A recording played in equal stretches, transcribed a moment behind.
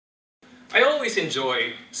I always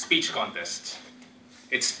enjoy speech contests.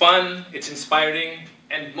 It's fun, it's inspiring,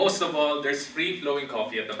 and most of all, there's free-flowing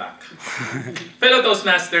coffee at the back. Fellow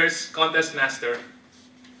Toastmasters, contest master,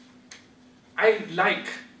 I like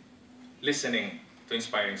listening to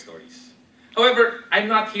inspiring stories. However, I'm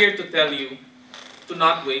not here to tell you to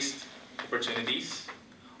not waste opportunities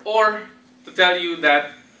or to tell you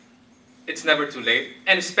that it's never too late,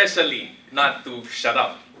 and especially not to shut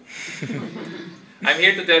up. I'm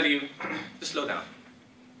here to tell you to slow down.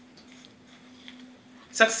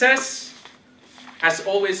 Success has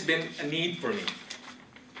always been a need for me.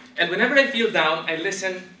 And whenever I feel down, I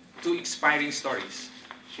listen to inspiring stories.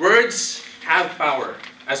 Words have power,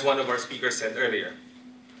 as one of our speakers said earlier.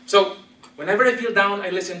 So, whenever I feel down, I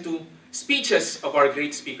listen to speeches of our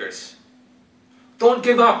great speakers. Don't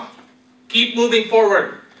give up. Keep moving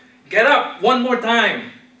forward. Get up one more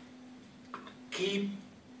time. Keep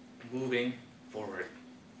moving forward.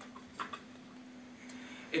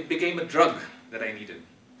 It became a drug that I needed.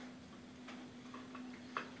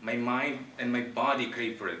 My mind and my body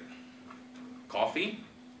craved for it. Coffee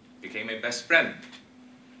became my best friend.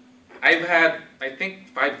 I've had, I think,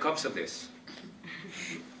 5 cups of this.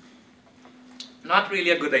 Not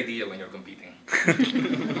really a good idea when you're competing.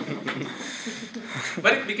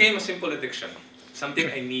 But it became a simple addiction, something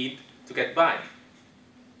I need to get by.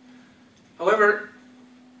 However,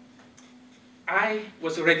 I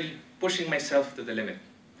was already pushing myself to the limit.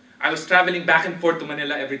 I was traveling back and forth to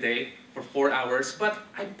Manila every day for 4 hours, but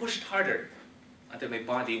I pushed harder until my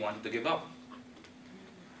body wanted to give up.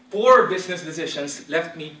 Poor business decisions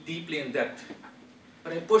left me deeply in debt,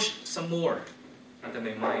 but I pushed some more until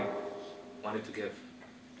my mind wanted to give.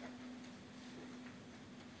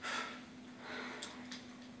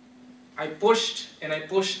 I pushed and I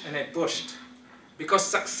pushed and I pushed because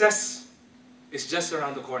success is just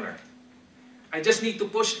around the corner. I just need to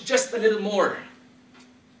push just a little more.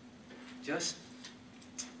 Just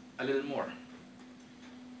a little more.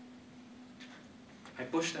 I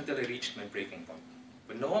pushed until I reached my breaking point.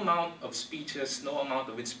 But no amount of speeches, no amount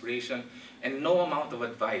of inspiration, and no amount of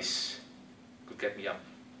advice could get me up.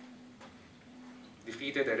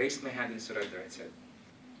 Defeated, I raised my hand in surrender and said,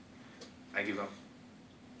 I give up.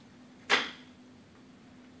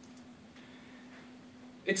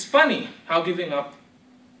 It's funny how giving up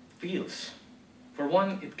feels. For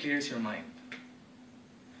one, it clears your mind.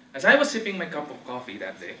 As I was sipping my cup of coffee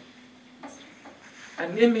that day,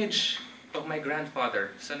 an image of my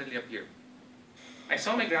grandfather suddenly appeared. I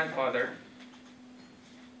saw my grandfather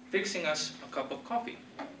fixing us a cup of coffee.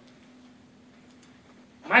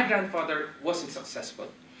 My grandfather wasn't successful.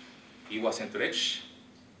 He wasn't rich.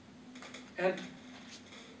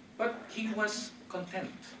 But he was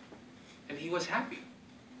content. And he was happy.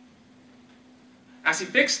 As he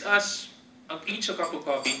fixed us each a cup of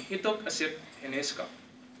coffee, he took a sip in his cup.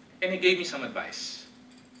 And he gave me some advice.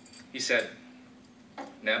 He said,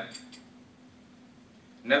 Neb,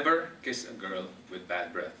 never kiss a girl with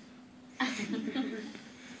bad breath.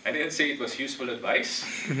 I didn't say it was useful advice.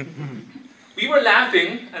 We were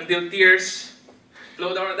laughing until tears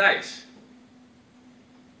flowed down our eyes.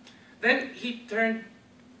 Then he turned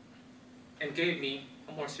and gave me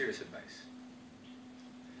a more serious advice.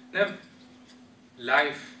 Neb,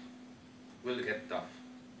 life will get tough.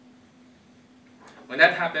 When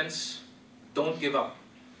that happens, don't give up.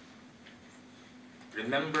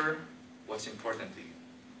 Remember what's important to you.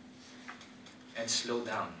 And slow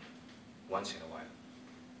down once in a while.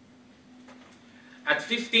 At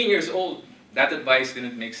 15 years old, that advice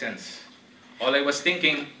didn't make sense. All I was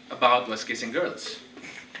thinking about was kissing girls.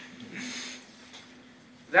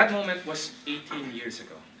 That moment was 18 years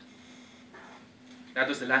ago. That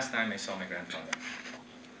was the last time I saw my grandfather.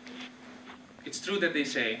 It's true that they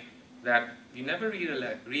say that you never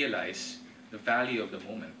realize the value of the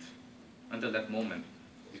moment until that moment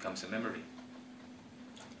becomes a memory.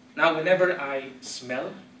 Now, whenever I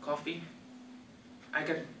smell coffee, I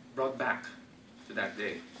get brought back to that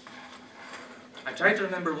day. I try to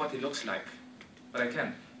remember what he looks like, but I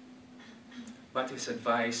can't. But his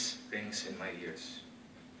advice rings in my ears.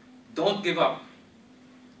 Don't give up.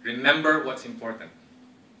 Remember what's important.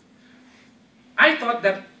 I thought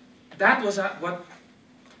that that was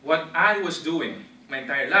what I was doing my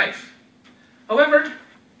entire life. However,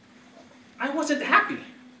 I wasn't happy.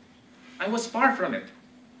 I was far from it.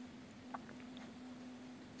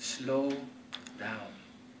 Slow down.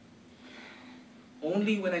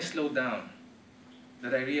 Only when I slowed down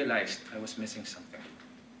that I realized I was missing something.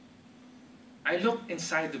 I looked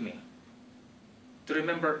inside of me to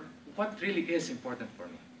remember what really is important for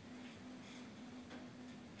me.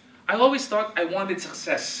 I always thought I wanted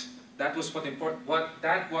success That was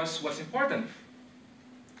what's important.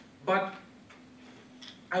 But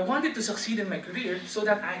I wanted to succeed in my career so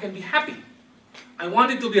that I can be happy. I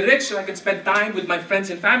wanted to be rich so I could spend time with my friends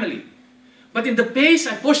and family. But in the pace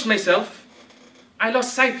I pushed myself, I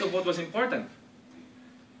lost sight of what was important.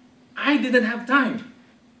 I didn't have time,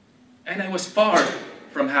 and I was far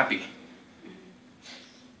from happy.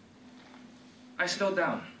 I slowed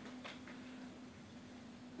down.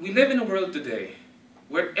 We live in a world today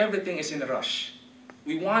where everything is in a rush.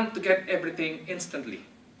 We want to get everything instantly.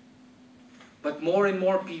 But more and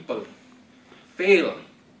more people fail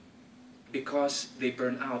because they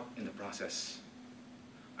burn out in the process.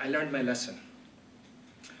 I learned my lesson.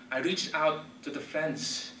 I reached out to the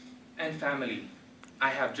friends and family I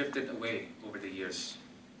have drifted away over the years.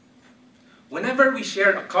 Whenever we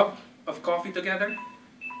share a cup of coffee together,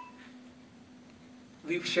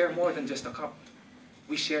 we share more than just a cup.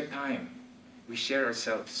 We share time. We share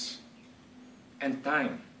ourselves. And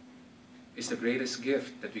time is the greatest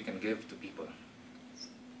gift that we can give to people.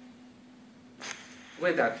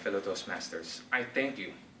 With that, fellow Toastmasters, I thank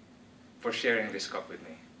you for sharing this cup with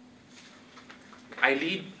me.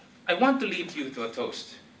 I want to lead you to a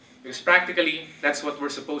toast, because practically that's what we're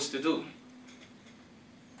supposed to do.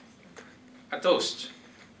 A toast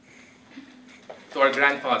to our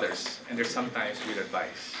grandfathers and their sometimes weird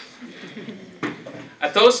advice. A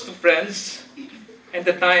toast to friends and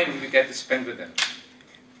the time we get to spend with them.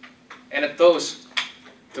 And a toast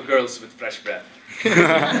to girls with fresh breath.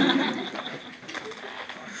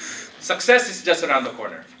 Success is just around the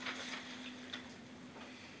corner.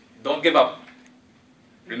 Don't give up.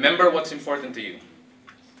 Remember what's important to you.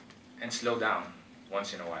 And slow down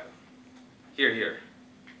once in a while. Hear, hear.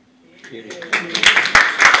 Hear,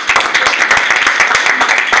 hear.